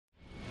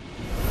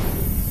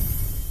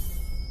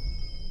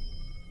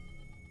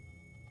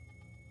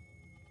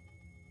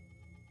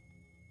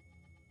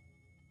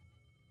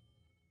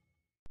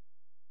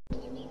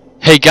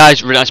Hey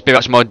guys, Rick96B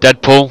back some more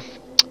Deadpool.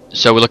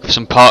 So we're looking for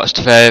some parts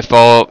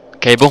for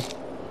cable.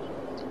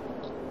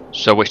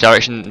 So which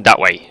direction? That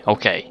way.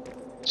 Okay.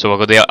 So we'll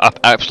go the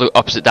absolute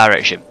opposite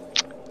direction,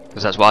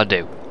 because that's what I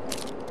do.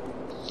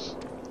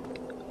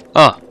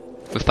 Oh,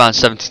 we found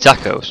 70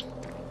 tacos.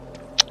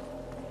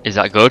 Is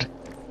that good?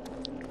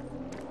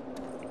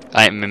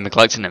 I ain't been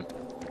collecting them.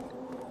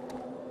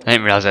 I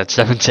didn't realise I had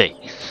 70.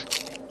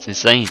 It's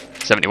insane.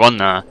 71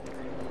 now.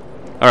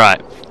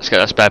 Alright, let's get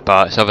that spare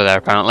part. It's over there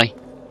apparently.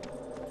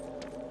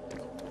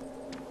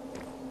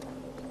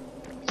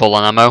 Full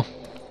on ammo.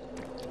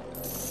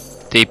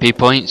 DP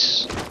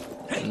points.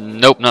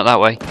 Nope, not that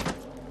way.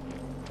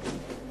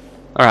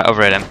 Alright,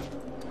 over here then.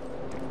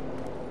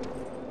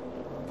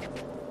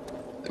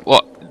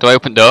 What? Do I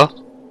open door?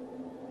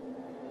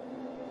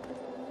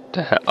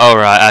 Oh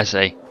right, I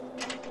see.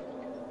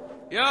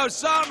 Yo,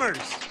 Summers!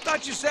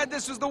 Thought you said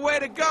this was the way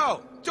to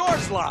go.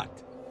 Door's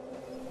locked.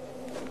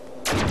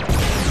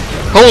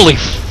 Holy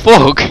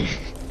fuck!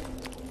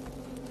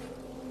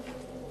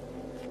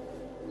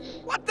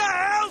 What the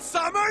hell,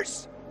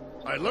 Summers?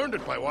 I learned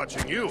it by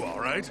watching you,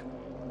 alright?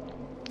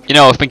 You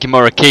know, I was thinking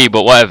more a key,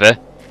 but whatever.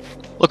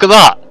 Look at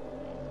that!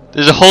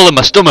 There's a hole in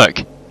my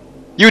stomach!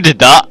 You did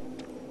that!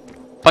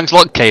 Thanks a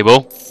lot,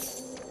 Cable.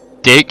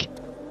 Dick.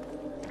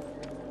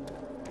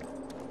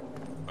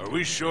 Are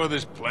we sure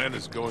this plan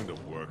is going to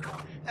work?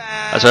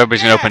 That's why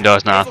everybody's gonna open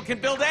doors now. Can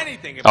build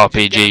anything if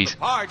RPGs.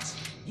 parts.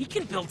 He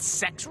can build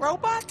sex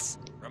robots?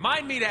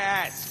 Remind me to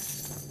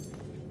ask.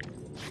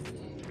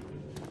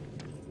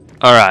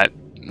 Alright,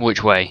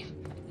 which way?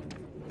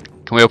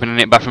 Can we open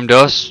any bathroom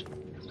doors?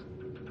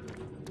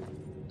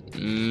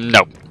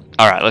 No.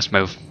 Alright, let's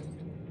move.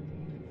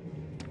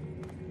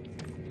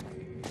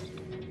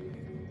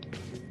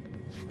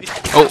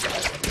 Oh,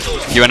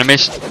 you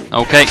enemies?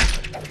 Okay.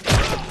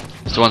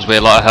 It's the ones with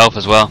a lot of health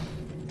as well.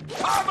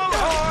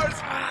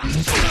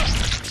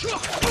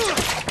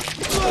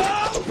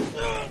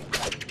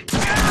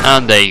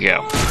 And there you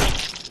go.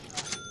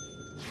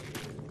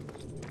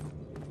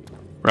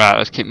 Right,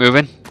 let's keep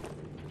moving.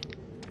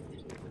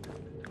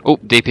 Oh,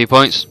 DP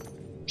points.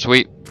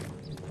 Sweet.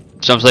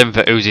 So I'm saving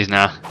for Uzis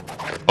now.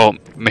 Or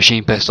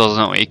machine pistols,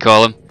 isn't what you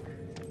call them.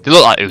 They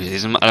look like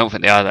Uzis, I don't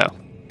think they are though.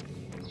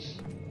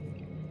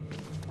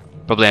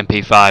 Probably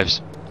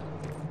MP5s.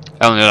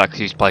 I only know that because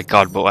he used to play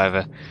COD, but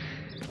whatever.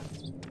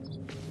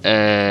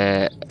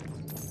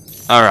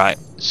 Alright,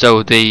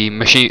 so the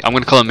machine, I'm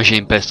going to call them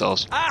machine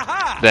pistols.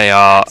 Aha! They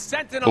are,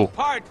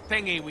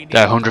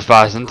 they're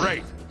 100,000,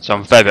 so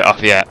I'm a fair bit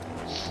off yet.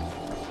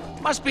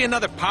 Must be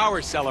another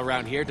power cell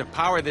around here to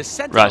power this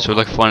Sentinel. Right, so we're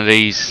looking for one of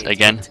these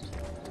again.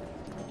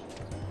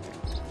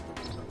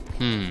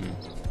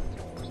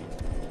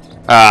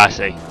 Ah, I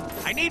see.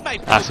 I need my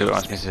I see what I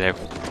was supposed to do.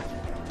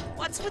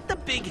 What's with the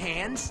big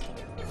hands?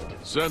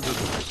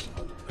 Sentinels.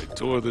 They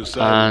tore this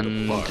island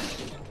And apart.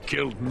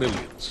 Killed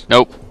millions.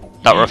 nope,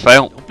 that were a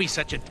fail. Don't be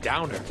such a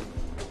downer.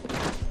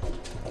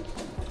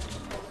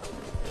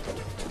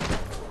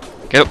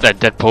 Get up there,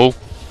 Deadpool.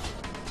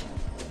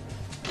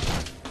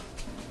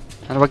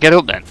 How do I get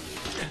up then?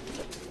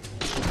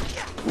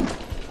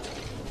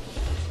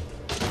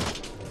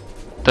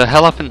 The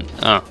hell happened?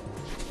 Oh.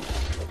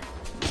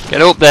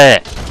 Get up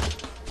there!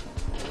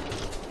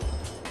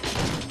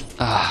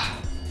 Ah.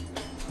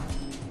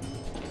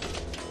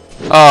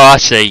 Oh, I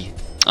see.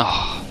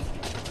 Oh,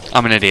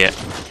 I'm an idiot.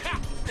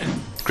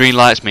 Green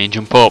lights me and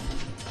jump up.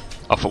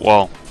 Off at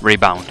wall.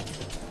 Rebound.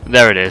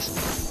 There it is.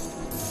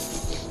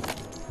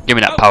 Give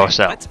me that power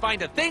cell. Let's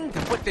find a thing to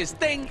put this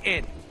thing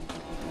in.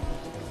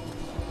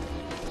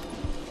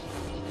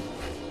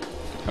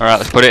 Alright,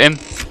 let's put it in.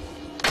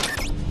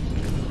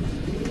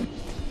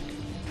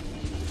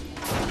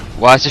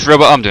 Why is this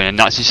robot arm doing a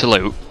Nazi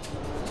salute?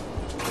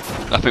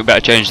 I think we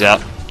better change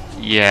that.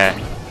 Yeah.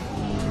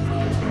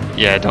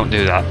 Yeah, don't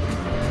do that.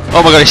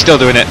 Oh my god, he's still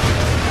doing it.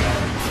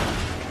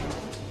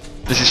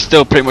 This is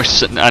still pretty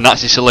much a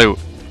Nazi salute.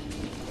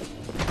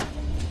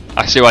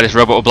 I see why this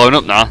robot was blown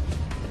up now.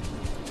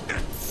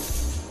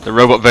 The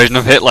robot version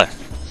of Hitler.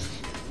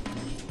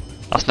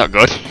 That's not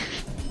good.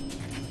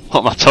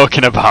 What am I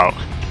talking about?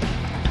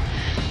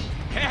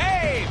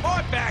 Hey,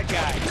 more bad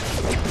guys.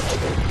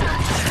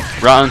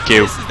 Right on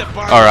cue.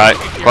 Alright,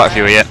 quite a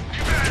few here.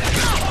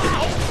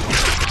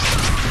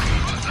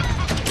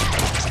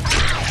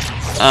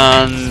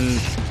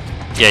 And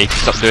yeah, you can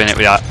stop doing it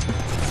with that.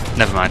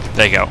 Never mind,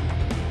 there you go.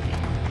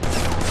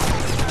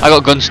 I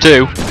got guns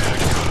too.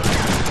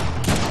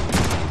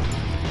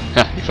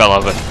 He fell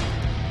over.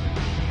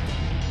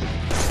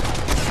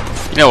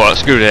 You know what,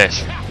 screw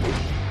this.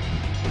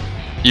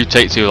 You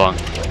take too long.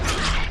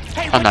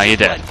 And now you're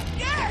dead.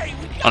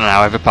 And now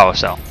I have a power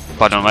cell,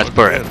 but I don't know where to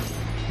put it.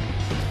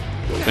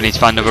 We need to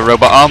find another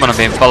robot arm, and I'm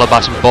being followed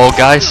by some bald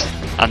guys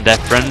and their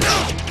friends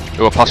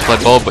who are possibly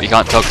bald, but you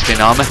can't talk to in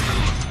army.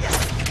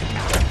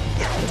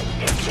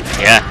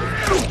 Yeah,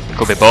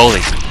 could be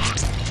baldy.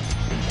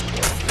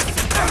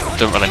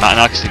 Doesn't really matter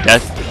now because he's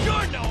dead.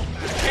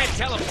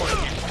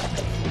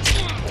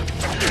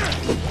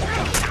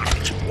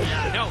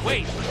 No,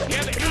 wait. Do you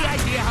have any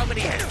idea how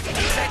many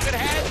enemies that could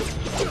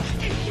have?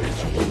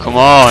 Come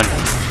on.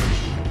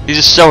 These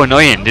are so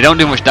annoying. They don't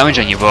do much damage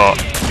on you, but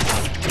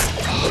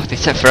they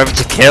take forever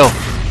to kill.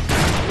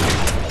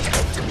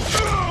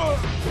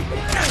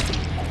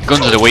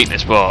 Guns are the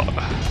weakness, but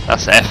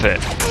that's the effort.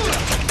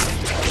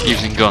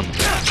 Using guns.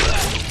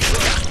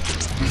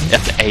 You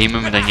have to aim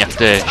them and then you have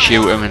to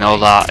shoot them and all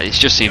that. It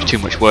just seems too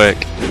much work.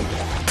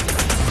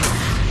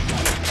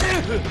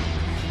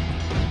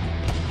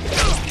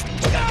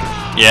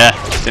 Yeah,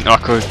 didn't know I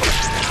could.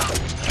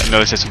 I know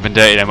this is something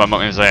dirty then, but I'm not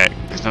going to say it.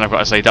 Because then I've got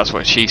to say that's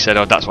what she said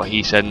or that's what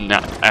he said. And no,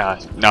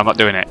 I'm not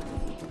doing it.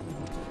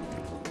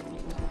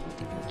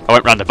 I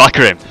went round the back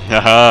of him.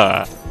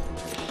 Haha.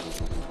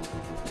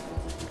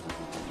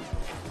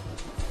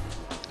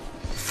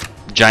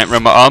 Giant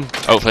robot arm.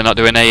 Hopefully not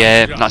doing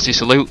a Nazi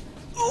salute.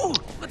 Ooh,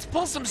 let's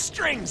pull some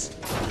strings.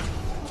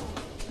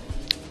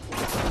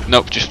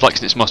 Nope, just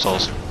flexing its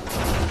muscles.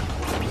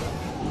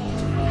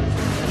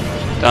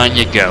 Down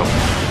you go.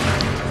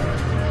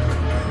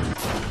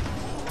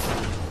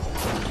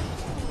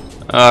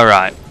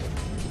 Alright.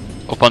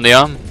 Up on the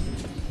arm.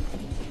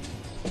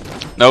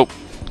 Nope.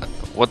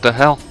 What the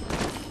hell?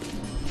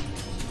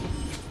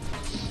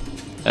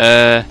 Do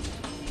I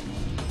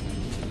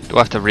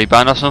have to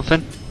rebound or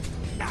something?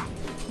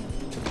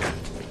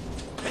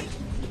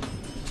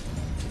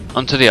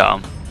 Onto the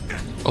arm.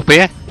 Up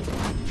here?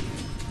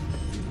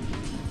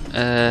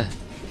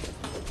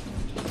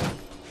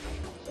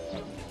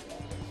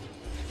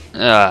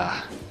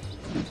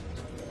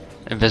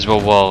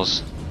 Invisible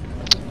walls.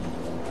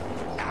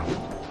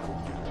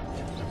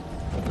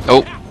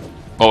 Oh,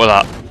 what was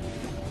that?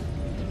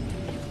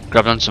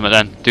 Grabbed on something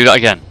then. Do that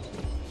again.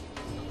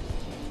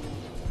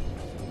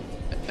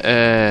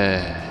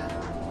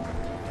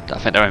 I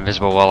think they're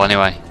invisible wall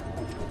anyway.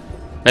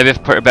 Maybe if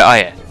I put it a bit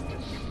higher.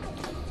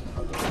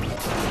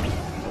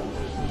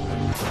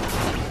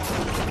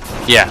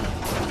 Yeah.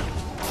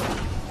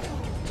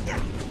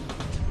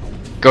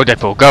 Go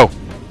Deadpool, go!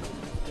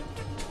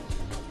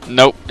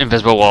 Nope,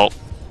 invisible wall.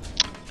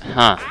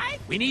 Huh.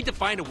 We need to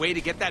find a way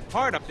to get that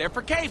part up there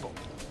for Cable.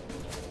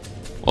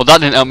 Well, that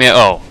didn't help me at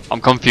all.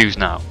 I'm confused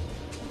now.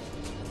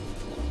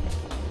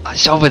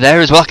 It's over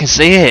there as well, I can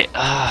see it.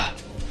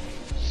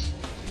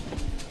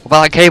 What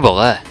about that cable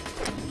there?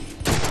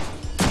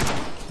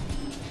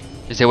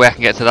 Is there a way I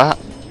can get to that?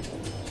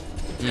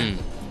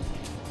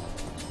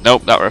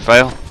 Nope, that were a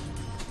fail.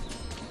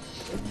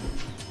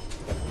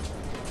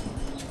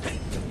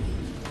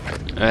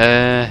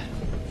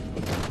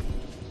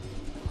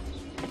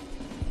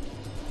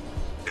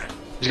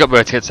 He's got to be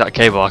able to get to that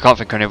cable. I can't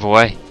think of any other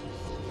way.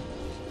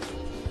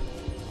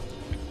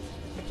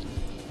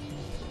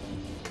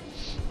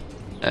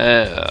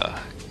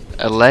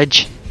 A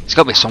ledge? It's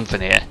got to be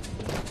something here.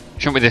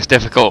 Shouldn't be this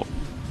difficult.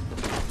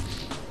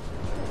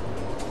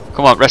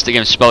 Come on, rest of the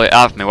game, spell it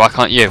out for me. Why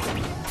can't you?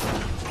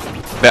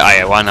 Bit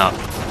higher, why not?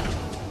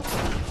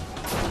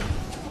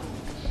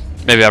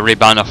 Maybe I'll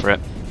rebound off for it.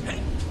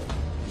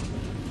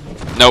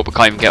 Nope, I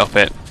can't even get up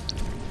it.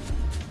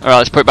 Alright,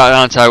 let's put it back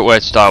down to how it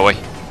was, start we?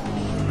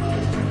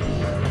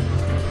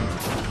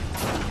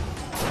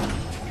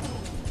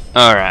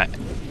 Alright.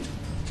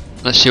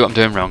 Let's see what I'm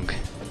doing wrong.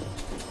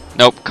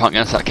 Nope, can't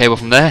get into that cable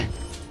from there.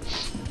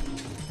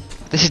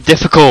 This is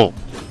difficult.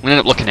 I'm gonna end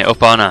up looking it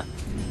up, aren't I?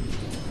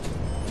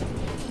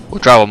 We'll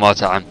try one more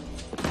time.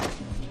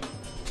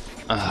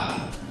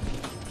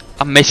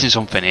 I'm missing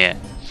something here.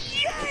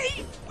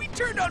 Yay! We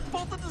turned on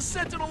both of the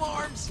sentinel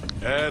arms.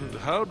 And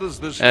how does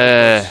this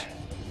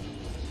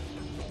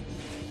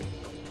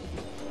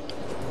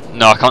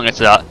No, I can't get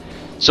to that.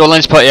 So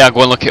let's put here,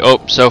 go and look it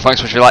up. So thanks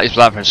for watching, like,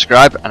 subscribe, and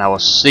subscribe, and I will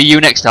see you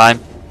next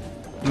time.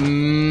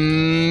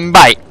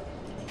 Bye.